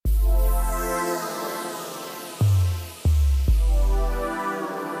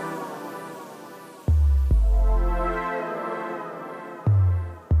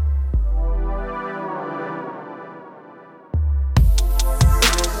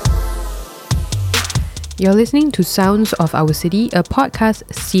You're listening to Sounds of Our City, a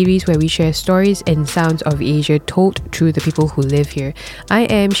podcast series where we share stories and sounds of Asia told through the people who live here. I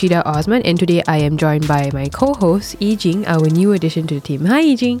am Shida Osman, and today I am joined by my co-host, Jing, our new addition to the team.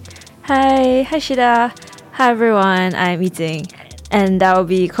 Hi, Jing. Hi Shida. Hi everyone, I'm Jing, and I'll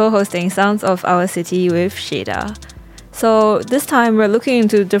be co-hosting Sounds of Our City with Shida. So this time we're looking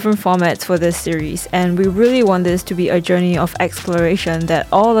into different formats for this series, and we really want this to be a journey of exploration that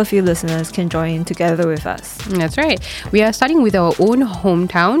all of you listeners can join together with us. That's right. We are starting with our own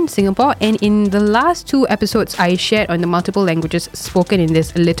hometown, Singapore, and in the last two episodes I shared on the multiple languages spoken in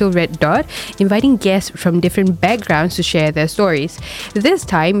this little red dot, inviting guests from different backgrounds to share their stories. This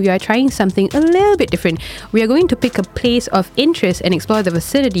time we are trying something a little bit different. We are going to pick a place of interest and explore the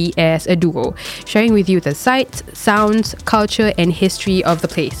vicinity as a duo, sharing with you the sights, sounds, culture and history of the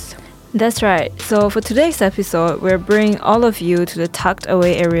place. That's right. So for today's episode, we're bringing all of you to the tucked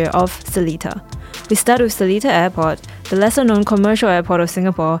away area of Seletar. We start with Seletar Airport, the lesser known commercial airport of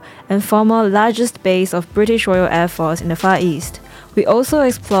Singapore and former largest base of British Royal Air Force in the Far East. We also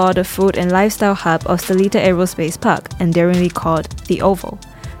explore the food and lifestyle hub of Seletar Aerospace Park, endearingly called the Oval.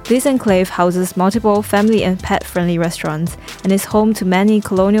 This enclave houses multiple family and pet-friendly restaurants and is home to many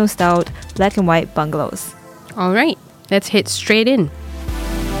colonial-styled black and white bungalows. Alright, let's head straight in.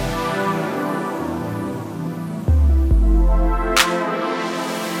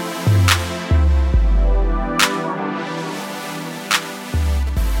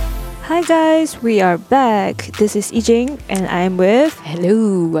 Hi guys, we are back. This is Jing and I am with...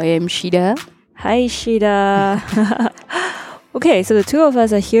 Hello, I am Shida. Hi Shida. Okay, so the two of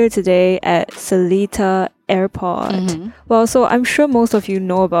us are here today at Seletar Airport. Well, so I'm sure most of you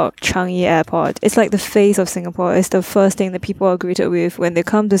know about Changi Airport. It's like the face of Singapore. It's the first thing that people are greeted with when they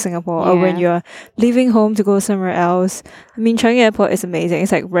come to Singapore or when you're leaving home to go somewhere else. I mean, Changi Airport is amazing.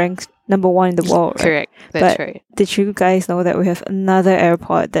 It's like ranked number 1 in the world. Correct, right? that's but right. Did you guys know that we have another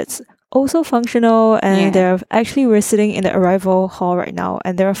airport that's also functional, and we're sitting in the arrival hall right now,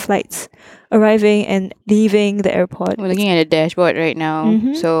 and there are flights arriving and leaving the airport. We're looking at a dashboard right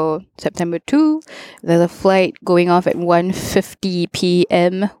now. So September 2, there's a flight going off at 1:50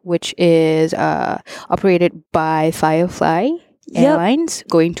 p.m. which is operated by Firefly Airlines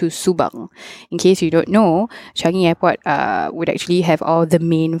going to Subang. In case you don't know, Changi Airport would actually have all the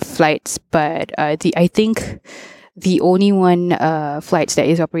main flights, but I think the only one flights that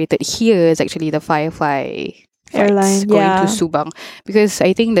is operated here is actually the Firefly airline going to Subang, because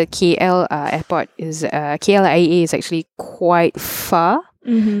I think the KL airport is KLIA is actually quite far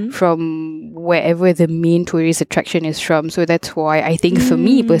from wherever the main tourist attraction is from. So that's why I think for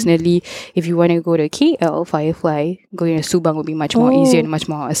me personally, if you want to go to KL, Firefly going to Subang would be much more easier and much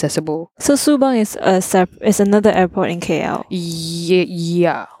more accessible. So Subang is another airport in KL.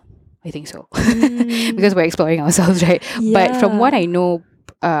 Yeah. I think so. Because we're exploring ourselves, right? But from what I know,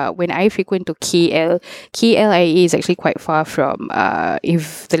 when I frequent to KLIA is actually quite far from,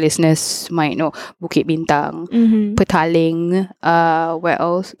 if the listeners might know, Bukit Bintang, Petaling, where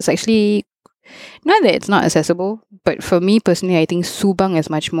else? It's actually, not that it's not accessible, but for me personally, I think Subang is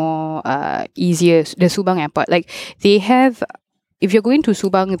much more easier. The Subang airport, like they have... If you're going to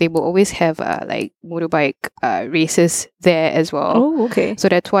Subang, they will always have like motorbike races there as well. Oh, okay. So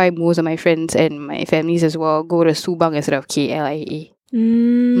that's why most of my friends and my families as well go to Subang instead of KLIA.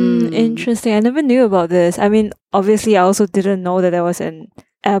 Interesting. I never knew about this. I mean, obviously, I also didn't know that there was an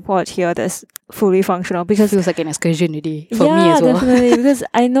airport here that's fully functional, because it feels like an excursion today for me as well. Yeah, definitely. Because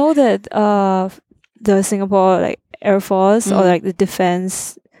I know that the Singapore like Air Force or like the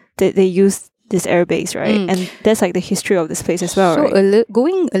defense, they use this airbase, right? And that's like the history of this place as well, so right?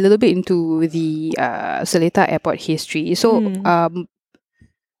 Going a little bit into the Seletar Airport history. So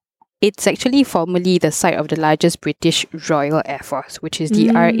it's actually formerly the site of the largest British Royal Air Force, which is the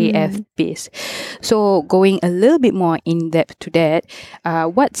RAF base. So going a little bit more in depth to that,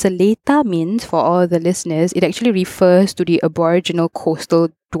 what Seletar means for all the listeners, it actually refers to the aboriginal coastal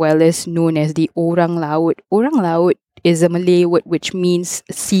dwellers known as the Orang Laut. Orang Laut is a Malay word which means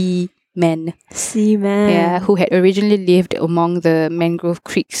sea men. Yeah, who had originally lived among the mangrove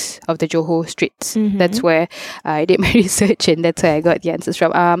creeks of the Johor Straits. That's where I did my research, and that's where I got the answers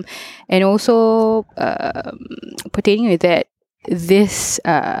from. And also pertaining with that, this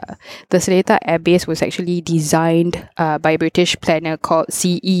the Seletar Air Base was actually designed by a British planner called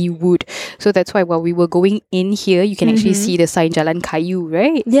C.E. Wood. So that's why while we were going in here, you can actually see the sign Jalan Kayu,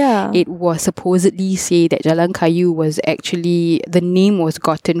 right? Yeah. It was supposedly say that Jalan Kayu was actually, the name was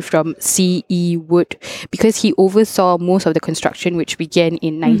gotten from C.E. Wood because he oversaw most of the construction, which began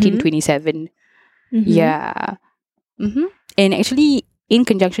in 1927. Yeah. And actually, in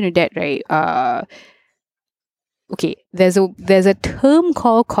conjunction with that, right, okay, there's a term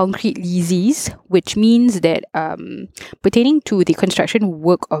called concrete leases, which means that pertaining to the construction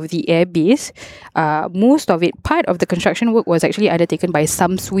work of the airbase, part of the construction work was actually undertaken by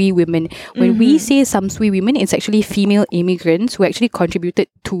Samsui women. When we say Samsui women, it's actually female immigrants who actually contributed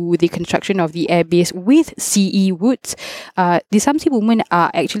to the construction of the airbase with CE woods. The Samsui women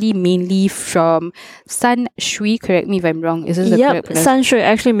are actually mainly from San Shui. Correct me if I'm wrong. Is this the correct pronunciation? San Shui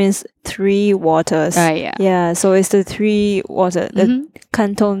actually means three waters. Yeah, so it's the three water, the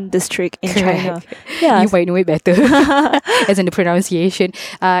Canton district in China. Yeah, you might know it better as in the pronunciation.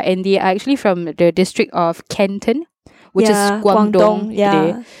 And they are actually from the district of Canton, which is Guangdong.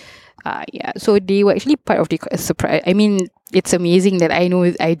 Yeah. So they were actually part of the surprise. I mean, it's amazing that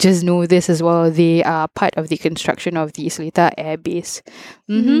I just know this as well. They are part of the construction of the Seletar Airbase.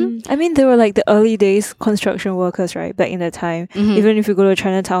 I mean, they were like the early days construction workers, right? Back in that time. Even if you go to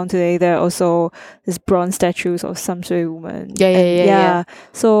Chinatown today, there are also these bronze statues of Samsui women. Yeah.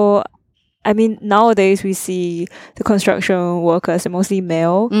 So, I mean, nowadays we see the construction workers are mostly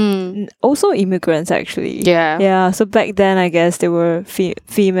male, also immigrants actually. Yeah. So back then, I guess they were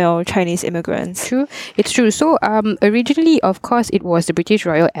female Chinese immigrants. True, it's true. So originally, of course, it was the British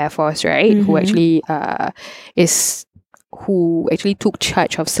Royal Air Force, right, who actually took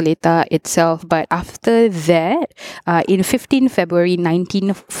charge of Seletar itself. But after that, in 15 February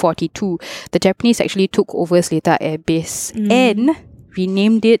 1942, the Japanese actually took over Seletar Air Base and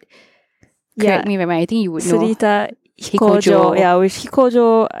renamed it. Correct me if I'm wrong, I think you would know. Seletar Hikojo. Yeah, which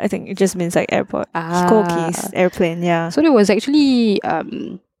Hikojo, I think it just means like airport. Hikoki, airplane, yeah. So there was actually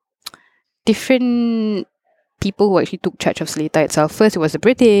different people who actually took charge of Seletar itself. First, it was the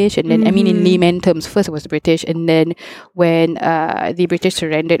British, and then, I mean, in layman terms, first it was the British, and then when the British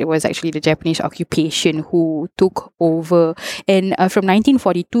surrendered, it was actually the Japanese occupation who took over. And from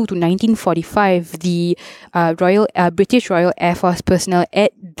 1942 to 1945, the British Royal Air Force personnel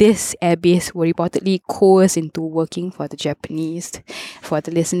at this airbase were reportedly coerced into working for the Japanese. For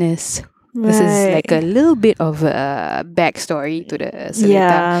the listeners, this is like a little bit of a backstory to the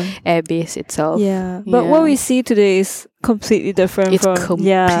Seletar airbase itself. But what we see today is completely different. It's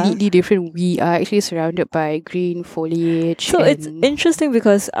completely different. We are actually surrounded by green foliage. So it's interesting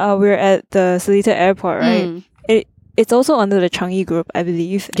because we're at the Seletar Airport, right? It's also under the Changi group, I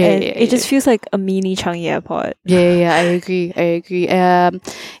believe. It just feels like a mini Changi Airport. Yeah, I agree.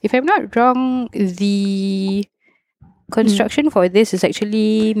 If I'm not wrong, the construction for this is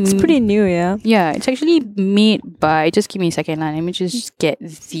actually... It's pretty new, yeah? Yeah, it's actually made by... Just give me a second, let me just get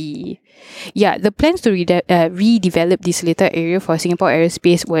the... Yeah, the plans to redevelop the Seletar area for Singapore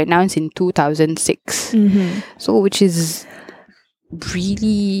Aerospace were announced in 2006. So, which is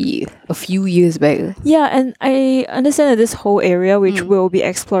really a few years back. Yeah, and I understand that this whole area, which we'll be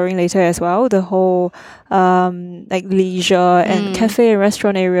exploring later as well, the whole like leisure and cafe and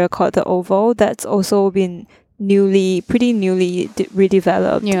restaurant area called the Oval, that's also been pretty newly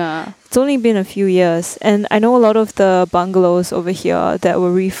redeveloped. Yeah. It's only been a few years. And I know a lot of the bungalows over here that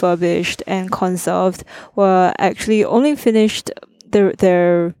were refurbished and conserved were actually only finished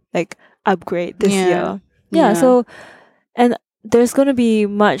their like upgrade this year. Yeah, so, and there's going to be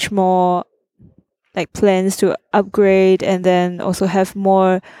much more like plans to upgrade and then also have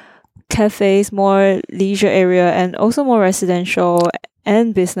more cafes, more leisure area, and also more residential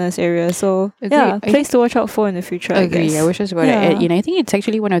and business area. So place to watch out for in the future. I guess. I wish I was about to add in. I think it's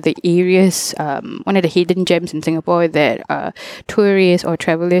actually one of the areas, one of the hidden gems in Singapore that tourists or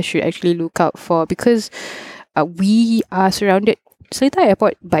travelers should actually look out for, because we are surrounded. Seletar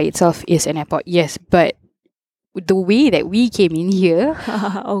Airport by itself is an airport, yes, but the way that we came in here,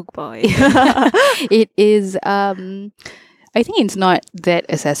 oh boy, it is I think it's not that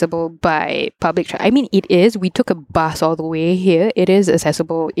accessible by public I mean, it is. We took a bus all the way here. It is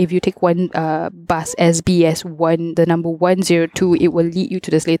accessible. If you take one bus, SBS1, the number 102, it will lead you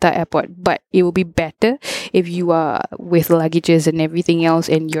to the Seletar Airport. But it will be better if you are with luggages and everything else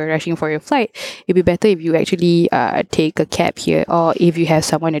and you're rushing for your flight. It'd be better if you actually take a cab here, or if you have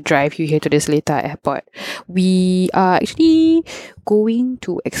someone to drive you here to the Seletar Airport. We are actually going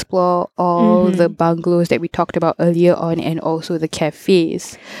to explore all the bungalows that we talked about earlier on, and also the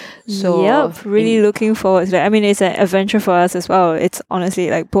cafes. So really looking forward to that. I mean, it's an adventure for us as well. It's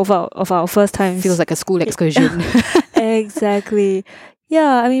honestly like both of our first times. Feels like a school excursion. Exactly.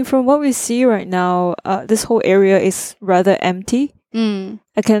 Yeah, I mean, from what we see right now, this whole area is rather empty.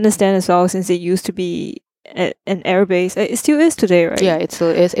 I can understand as well, since it used to be an airbase. It still is today, right? Yeah, it still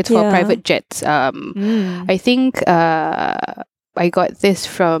is. It's for private jets. I think I got this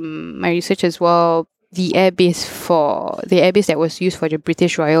from my research as well. the airbase that was used for the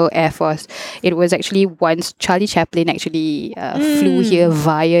British Royal Air Force. It was actually once Charlie Chaplin actually flew here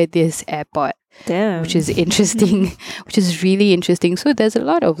via this airport. Damn. Which is interesting, which is really interesting. So there's a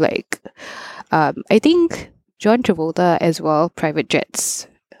lot of like, I think John Travolta as well, private jets,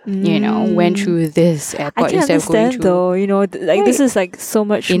 went through this airport I can instead of going understand through. though, like this is like so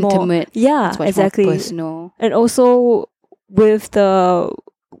much more Intimate. Yeah, It's much exactly. more personal. And also with the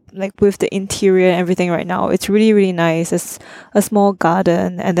interior and everything right now, it's really, really nice. It's a small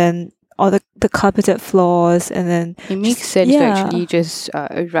garden, and then all the carpeted floors, and then It makes sense to actually just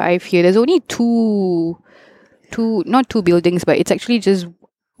arrive here. There's only not two buildings, but it's actually just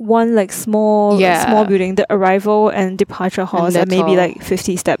one like small building. The arrival and departure halls are maybe like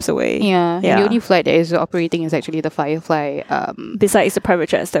 50 steps away. Yeah. And the only flight that is operating is actually the Firefly. Besides the private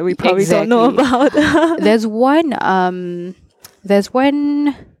jets that we probably don't know about. There's one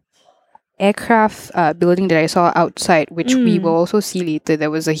aircraft building that I saw outside, which we will also see later.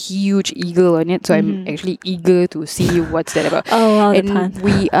 There was a huge eagle on it, so I'm actually eager to see what's that about. Oh wow! And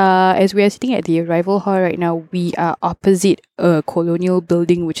we are, as we are sitting at the arrival hall right now, we are opposite a colonial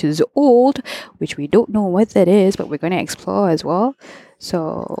building which is old, which we don't know what that is, but we're going to explore as well.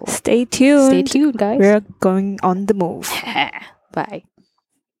 So stay tuned. Stay tuned, guys. We're going on the move. Bye.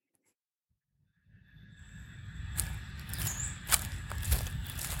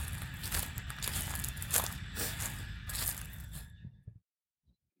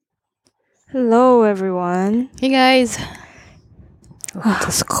 Hello, everyone. Hey, guys. Oh, it's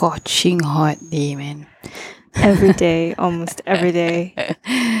a scorching hot day, man. Every day, almost every day.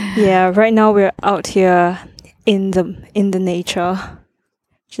 Yeah, right now we're out here in the nature,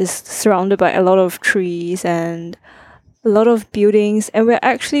 just surrounded by a lot of trees and a lot of buildings, and we're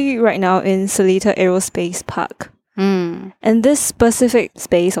actually right now in Seletar Aerospace Park. And this specific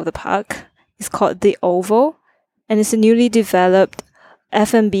space of the park is called the Oval, and it's a newly developed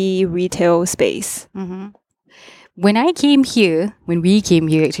F&B retail space. When we came here,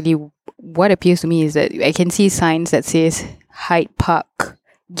 actually, what appears to me is that I can see signs that says Hyde Park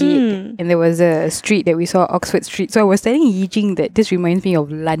Gate, and there was a street that we saw, Oxford Street. So I was telling Yijing that this reminds me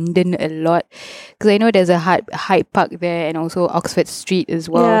of London a lot, because I know there's a Hyde Park there and also Oxford Street as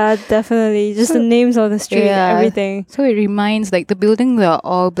well. Yeah, definitely. Just the names of the street, everything. So it reminds, like, the buildings are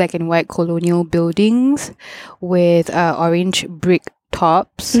all black and white colonial buildings with orange brick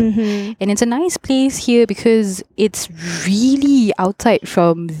tops, and it's a nice place here because it's really outside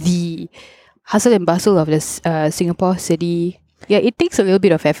from the hustle and bustle of the Singapore city. Yeah, it takes a little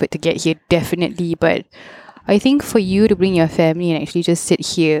bit of effort to get here, definitely, but I think for you to bring your family and actually just sit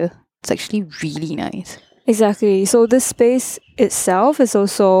here, it's actually really nice. Exactly. So this space itself is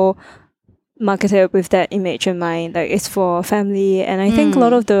also marketed with that image in mind, like it's for family, and I think a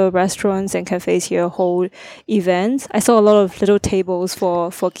lot of the restaurants and cafes here hold events. I saw a lot of little tables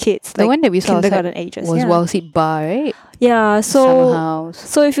for kids. The one that we saw kindergarten ages was Wildseed Bar, right? Yeah, Summer house.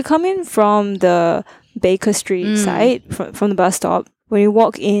 So if you come in from the Baker Street side, from the bus stop, when you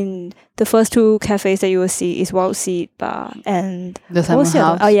walk in, the first two cafes that you will see is Wildseed Bar and the Summer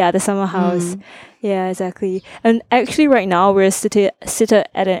House. Oh yeah, the Summer House. Yeah, exactly. And actually right now we're seated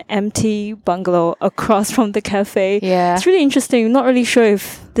at an empty bungalow across from the cafe. Yeah. It's really interesting. Not really sure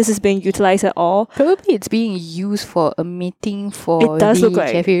if this is being utilized at all. Probably it's being used for a meeting for it does the look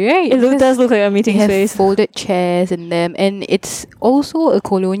like, cafe, right? It does look like a meeting space. Folded chairs in them, and it's also a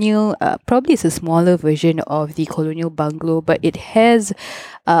colonial, probably it's a smaller version of the colonial bungalow, but it has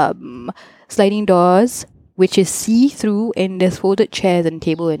sliding doors, which is see-through, and there's folded chairs and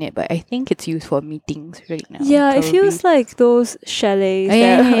table in it, but I think it's used for meetings right now. Yeah, probably. It feels like those chalets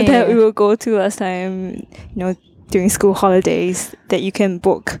that we will go to last time, during school holidays that you can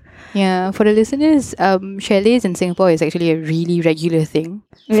book. Yeah, for the listeners, chalets in Singapore is actually a really regular thing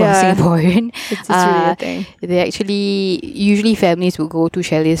for Singaporean. It's really a thing. They actually, usually families will go to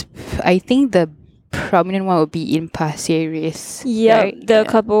chalets. I think the prominent one would be in Pasir Ris. Yeah, right? there are a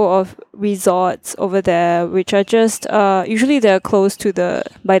couple of resorts over there which are just usually they're close to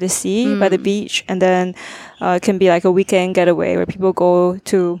by the sea, by the beach, and then it can be like a weekend getaway where people go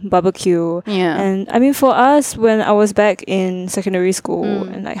to barbecue. Yeah. And I mean, for us, when I was back in secondary school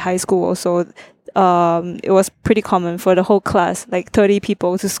and like high school also, it was pretty common for the whole class, like 30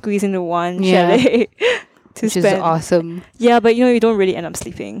 people, to squeeze into one chalet. Which is awesome. Yeah, but you don't really end up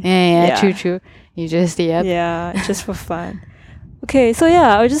sleeping. Yeah. True. You just stay up. Yeah, just for fun. Okay, so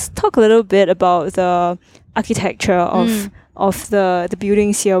I'll just talk a little bit about the architecture of the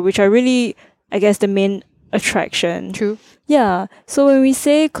buildings here, which are really, I guess, the main attraction. True. Yeah, so when we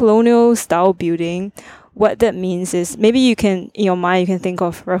say colonial style building, what that means is maybe you can, in your mind, you can think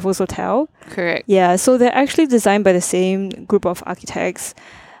of Raffles Hotel. Correct. Yeah, so they're actually designed by the same group of architects.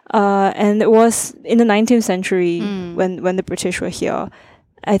 And it was in the 19th century when the British were here.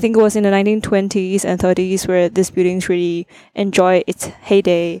 I think it was in the 1920s and 30s where this buildings really enjoyed its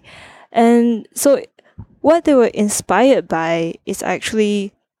heyday. And so what they were inspired by is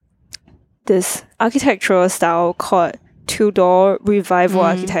actually this architectural style called Tudor Revival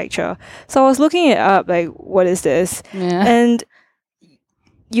architecture. So I was looking it up, like, what is this? Yeah. And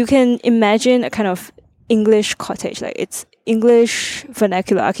you can imagine a kind of English cottage, like it's English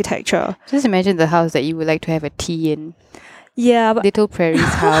vernacular architecture. Just imagine the house that you would like to have a tea in. Yeah, but Little Prairie's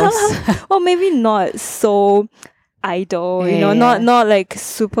house. well, maybe not so idle, not like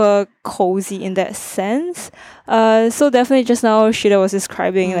super cozy in that sense. So definitely just now Shida was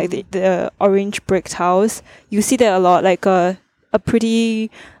describing like the orange bricked house. You see that a lot, like a pretty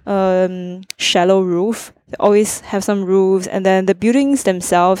shallow roof. They always have some roofs, and then the buildings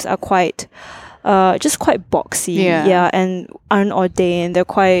themselves are quite just quite boxy, and unordained. They're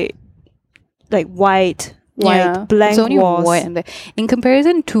quite like white, blank it's only walls. white, and in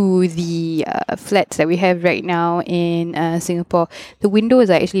comparison to the flats that we have right now in Singapore, the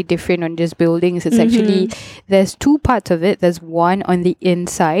windows are actually different on these buildings. It's actually, there's two parts of it. There's one on the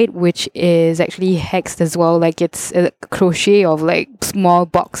inside which is actually hexed as well, like it's a crochet of like small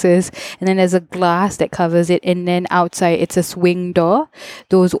boxes, and then there's a glass that covers it, and then outside it's a swing door,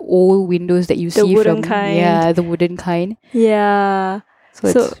 those old windows that you see wooden from kind. the wooden kind. So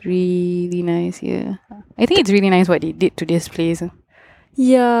it's really nice, I think it's really nice what they did to this place.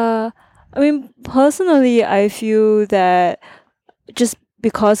 Yeah. I mean, personally, I feel that just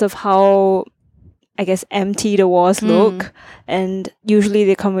because of how, I guess, empty the walls look, and usually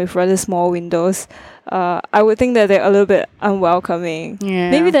they come with rather small windows, I would think that they're a little bit unwelcoming.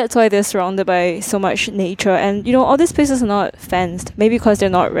 Maybe that's why they're surrounded by so much nature, and all these places are not fenced, maybe because they're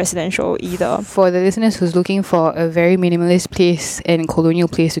not residential either. For the listeners who's looking for a very minimalist place and colonial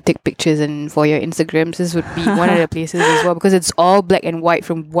place to take pictures and for your Instagrams, this would be one of the places as well, because it's all black and white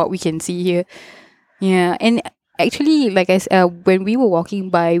from what we can see here. And actually, like I said, when we were walking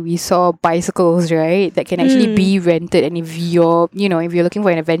by, we saw bicycles, right? That can actually be rented. And if you're looking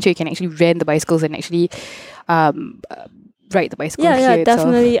for an adventure, you can actually rent the bicycles and actually ride the bicycle here Yeah,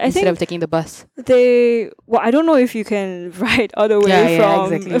 definitely. itself, instead of taking the bus. I don't know if you can ride all the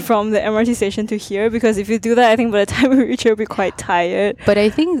way from the MRT station to here, because if you do that, I think by the time we reach here, we'll be quite tired. But I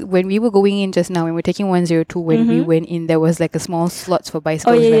think when we were going in just now, when we were taking 102, when we went in, there was like a small slots for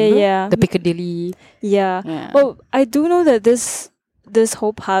bicycles. The Piccadilly. Yeah. Well, I do know that this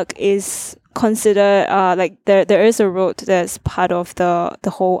whole park is considered like there is a road that's part of the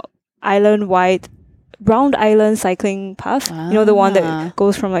whole island-wide round island cycling path, the one that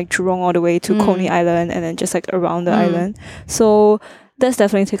goes from like Jurong all the way to Coney Island and then just like around the island. So that's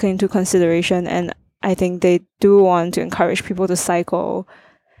definitely taken into consideration, and I think they do want to encourage people to cycle.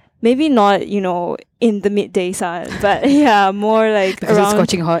 Maybe not, in the midday sun, but more like because around, it's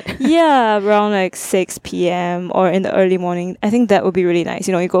scorching hot. around like 6 p.m. or in the early morning. I think that would be really nice.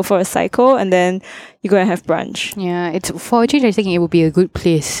 You go for a cycle and then you go and have brunch. Yeah, it's for a change. I think it would be a good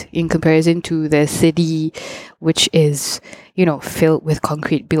place in comparison to the city, which is filled with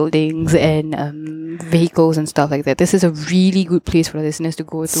concrete buildings and vehicles and stuff like that. This is a really good place for the listeners to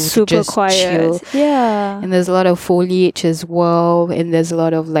go to. Super to just quiet. Chill. Yeah. And there's a lot of foliage as well, and there's a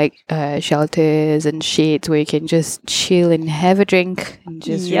lot of like shelters and shades where you can just chill and have a drink and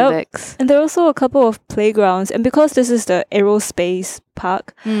just relax. And there are also a couple of playgrounds, and because this is the Aerospace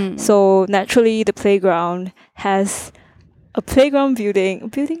park, so naturally the playground has a playground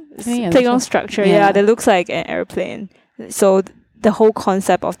playground structure that looks like an airplane. So the whole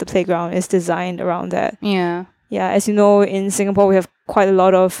concept of the playground is designed around that. As you know, in Singapore we have quite a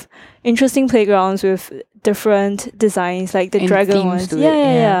lot of interesting playgrounds with different designs, like the and dragon ones.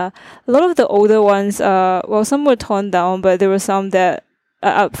 A lot of the older ones, some were torn down, but there were some that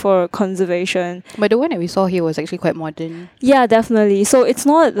are up for conservation. But the one that we saw here was actually quite modern. Yeah, definitely. So it's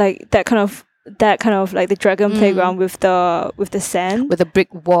not like that kind of like the dragon playground with the sand, with the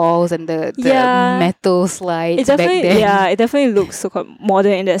brick walls and the metal slides. It definitely back then. It definitely looks so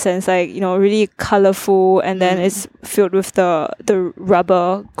modern in that sense, like really colorful, and then it's filled with the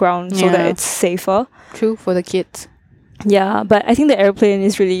rubber ground so that it's safer. True, for the kids. Yeah, but I think the airplane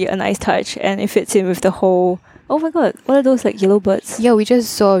is really a nice touch, and it fits in with the whole. Oh my god, what are those, like yellow birds? Yeah, we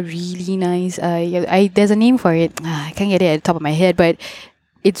just saw really nice. There's a name for it. I can't get it at the top of my head, but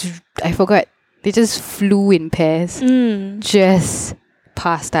I forgot. They just flew in pairs just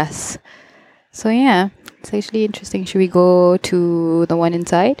past us. So yeah, it's actually interesting. Should we go to the one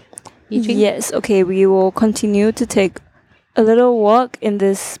inside? Yijing? Yes, okay, we will continue to take a little walk in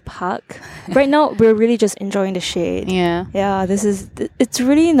this park. Right now, we're really just enjoying the shade. Yeah. Yeah, it's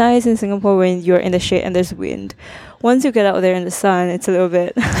really nice in Singapore when you're in the shade and there's wind. Once you get out there in the sun, it's a little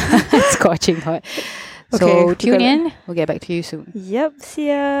bit It's scorching hot. Okay, So tune in. We'll get back to you soon. Yep, see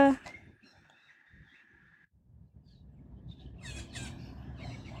ya.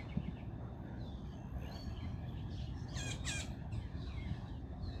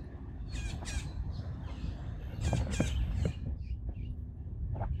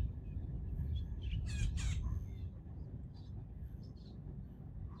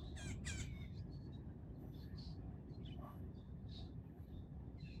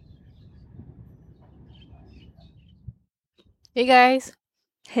 Hey guys.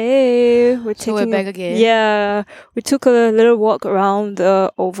 Hey, So we're back again. Yeah, we took a little walk around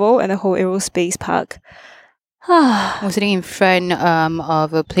the oval and the whole Aerospace park. We're sitting in front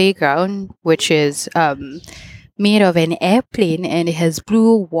of a playground which is made of an airplane, and it has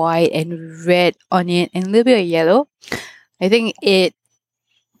blue, white, and red on it, and a little bit of yellow. I think it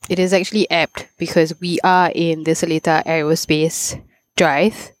is actually apt because we are in the Seletar Aerospace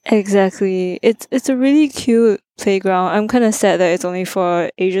Drive. Exactly. It's a really cute playground. I'm kind of sad that it's only for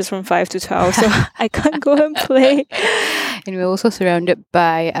ages from 5 to 12, so I can't go and play. And we're also surrounded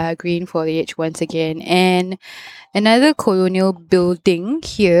by green foliage once again, and another colonial building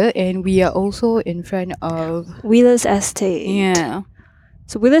here, and we are also in front of Wheeler's Estate. Yeah.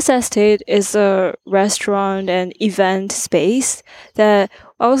 So Wheeler's Estate is a restaurant and event space that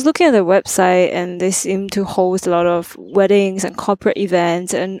I was looking at the website, and they seem to host a lot of weddings and corporate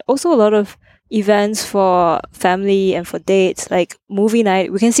events, and also a lot of events for family and for dates, like movie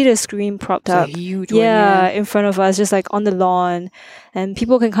night. We can see the screen propped It's a up. huge one, Yeah, in front of us, just like on the lawn, and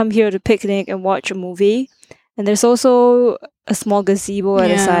people can come here to picnic and watch a movie. And there's also a small gazebo at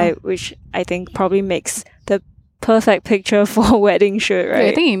the Yeah. side, which I think probably makes the perfect picture for a wedding shoot, Yeah, right?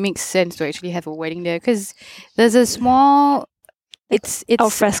 I think it makes sense to actually have a wedding there because there's a small it's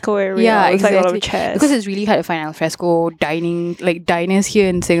Alfresco area, yeah, with like a lot of exactly. chairs. Because it's really hard to find alfresco dining, like diners here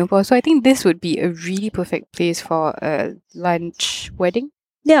in Singapore. So I think this would be a really perfect place for a lunch wedding.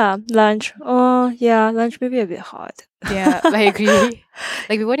 Yeah, lunch. Oh, yeah, lunch may be a bit hard. Yeah, I agree.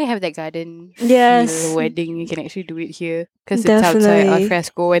 Like we want to have that garden Yes. feel wedding, you can actually do it here because it's outside Definitely.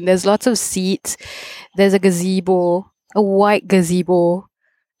 alfresco, and there's lots of seats. There's a gazebo, a white gazebo,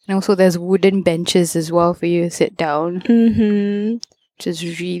 and also there's wooden benches as well for you to sit down, Mm-hmm. which is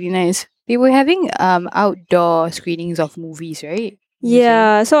really nice. They were having outdoor screenings of movies, right?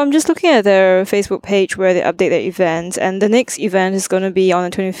 Yeah, so I'm just looking at their Facebook page where they update their events, and the next event is going to be on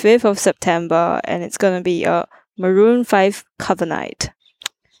the 25th of September, and it's going to be a Maroon 5 cover night.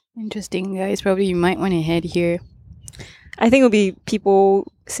 Interesting, guys. Probably you might want to head here. I think it'll be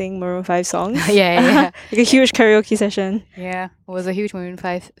people sing Maroon 5 songs. Yeah. Like a huge karaoke session. Yeah, I was a huge Maroon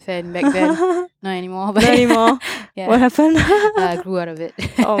 5 fan back then. Not anymore. But Not anymore. Yeah. What happened? I grew out of it.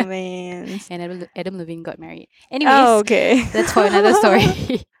 Oh, man. And Adam Levine got married. Anyways, Oh, okay. that's for another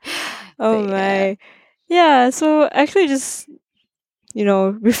story. Oh, But, my. Yeah, so actually just,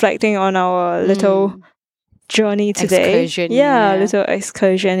 reflecting on our little journey today. Excursion, Yeah, yeah. little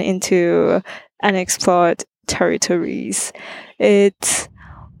excursion into unexplored territories.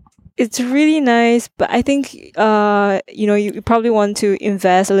 It's really nice, but I think you probably want to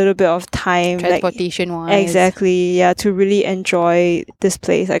invest a little bit of time, transportation wise. exactly, yeah, to really enjoy this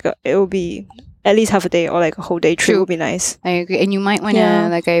place. Like it will be at least half a day or like a whole day trip True. would be nice. I agree. And you might want to, Yeah.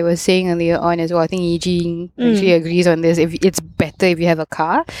 like I was saying earlier on as well, I think Yijing actually agrees on this. If it's better if you have a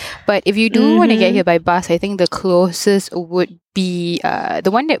car. But if you do want to get here by bus, I think the closest would be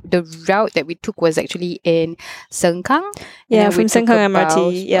the route that we took was actually in Sengkang. And Yeah, then from we took Sengkang a bus,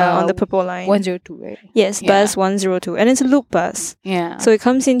 MRT, on the purple line. 102, right? Yes, Yeah. bus 102, and it's a loop bus. Yeah. So it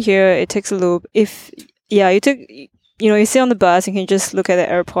comes in here, it takes a loop. You sit on the bus, you can just look at the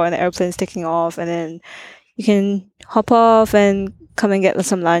airport and the airplane's taking off, and then you can hop off and come and get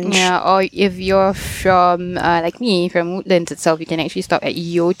some lunch. Yeah, or if you're from, like me, from Woodlands itself, you can actually stop at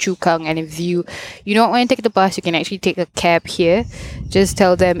Yio Chu Kang, and if you don't want to take the bus, you can actually take a cab here. Just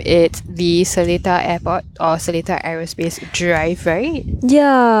tell them it's the Seletar Airport or Seletar Aerospace Drive, right?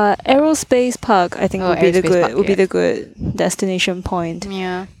 Yeah, Aerospace Park, I think Oh, would be the Aerospace good Park, would be yeah. the good destination point.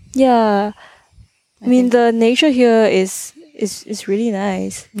 Yeah. Yeah. I mean think- the nature here is really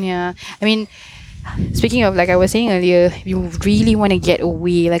nice. Yeah. I mean, Speaking of, like I was saying earlier, if you really want to get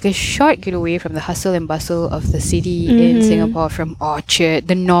away, like a short getaway from the hustle and bustle of the city in Singapore, from Orchard,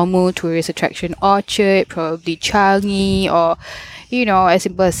 the normal tourist attraction Orchard, probably Changi, or as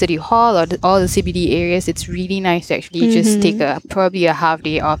simple as City Hall or all the CBD areas, it's really nice to actually just take probably a half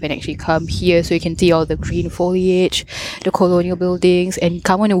day off and actually come here so you can see all the green foliage, the colonial buildings, and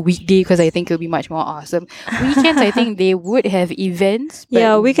come on a weekday because I think it'll be much more awesome. Weekends, I think they would have events. But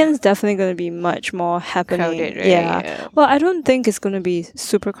yeah, weekends definitely going to be much more happening. Crowded, right? Yeah. Well, I don't think it's going to be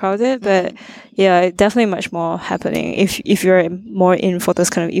super crowded, but yeah, definitely much more happening if you're more in for those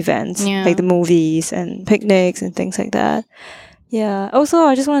kind of events, like the movies and picnics and things like that. Yeah. Also,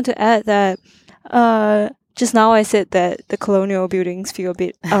 I just wanted to add that just now I said that the colonial buildings feel a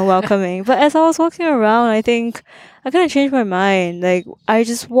bit unwelcoming. But as I was walking around, I think I kind of changed my mind. Like, I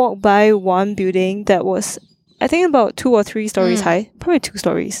just walked by one building that was, I think, about 2 or 3 stories high. Probably 2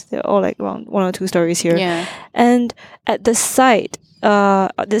 stories. They're all like around 1 or 2 stories here. Yeah. And at the side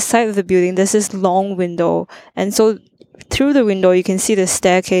of the building, there's this long window. And so through the window, you can see the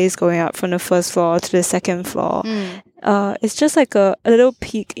staircase going up from the first floor to the second floor. It's just like a little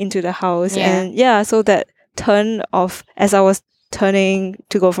peek into the house. And so that turn of, as I was turning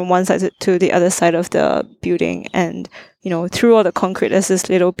to go from one side to the other side of the building, and through all the concrete, there's this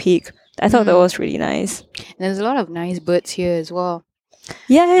little peak. I thought that was really nice. And there's a lot of nice birds here as well.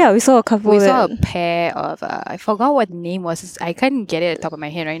 Yeah, we saw a couple. We saw a pair of I forgot what the name was. I can't get it at the top of my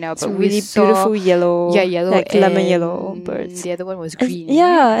head right now. But it's really beautiful yellow, yellow, like lemon yellow birds. The other one was green.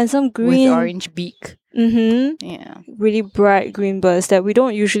 And some green with orange beak. Yeah, really bright green birds that we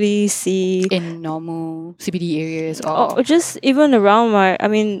don't usually see in normal CBD areas, or just even around my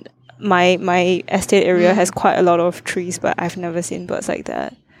estate area has quite a lot of trees, but I've never seen birds like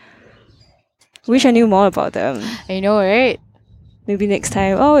that. Wish I knew more about them. I know, right? Maybe next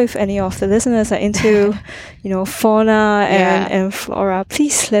time, if any of the listeners are into, fauna and flora,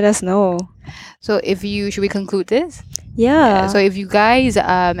 please let us know. So should we conclude this? Yeah. So if you guys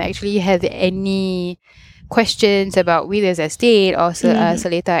actually have any questions about Wheeler's Estate or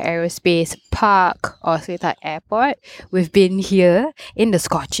Seletar Aerospace Park or Seletar Airport, we've been here in the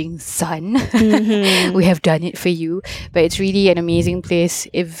scorching sun. We have done it for you. But it's really an amazing place.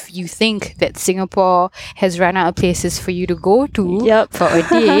 If you think that Singapore has run out of places for you to go to for a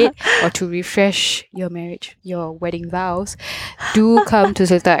date or to refresh your wedding vows, do come to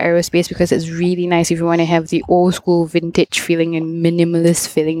Seletar Aerospace because it's really nice if you want to have the old school vintage feeling and minimalist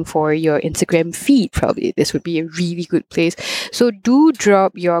feeling for your Instagram feed. Probably this would be a really good place. So do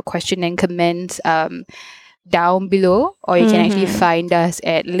drop your question and comments down below, or you can actually find us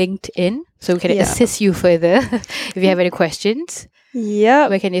at LinkedIn so we can assist you further if you have any questions.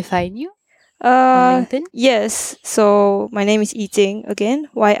 Where can they find you? On LinkedIn? Yes. So my name is Yijing again,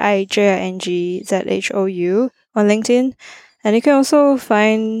 YIJINGZHOU on LinkedIn. And you can also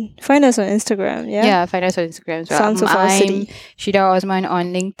find us on Instagram, yeah? Find us on Instagram. So Sounds of Our City. Shida Osman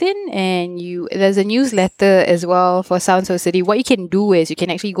on LinkedIn, and there's a newsletter as well for Sounds of City. What you can do is you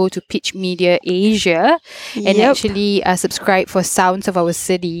can actually go to Pitch Media Asia and actually subscribe for Sounds of Our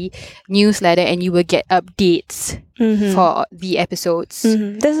City newsletter, and you will get updates for the episodes.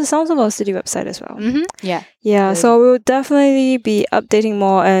 There's a Sounds of Our City website as well. Yeah, so we'll definitely be updating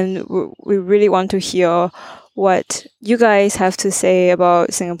more, and we really want to hear what you guys have to say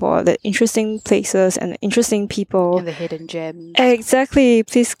about Singapore, the interesting places and the interesting people. And the hidden gems. Exactly.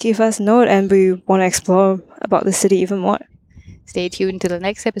 Please give us a note, and we want to explore about the city even more. Stay tuned to the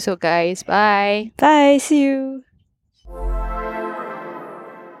next episode, guys. Bye. Bye. See you.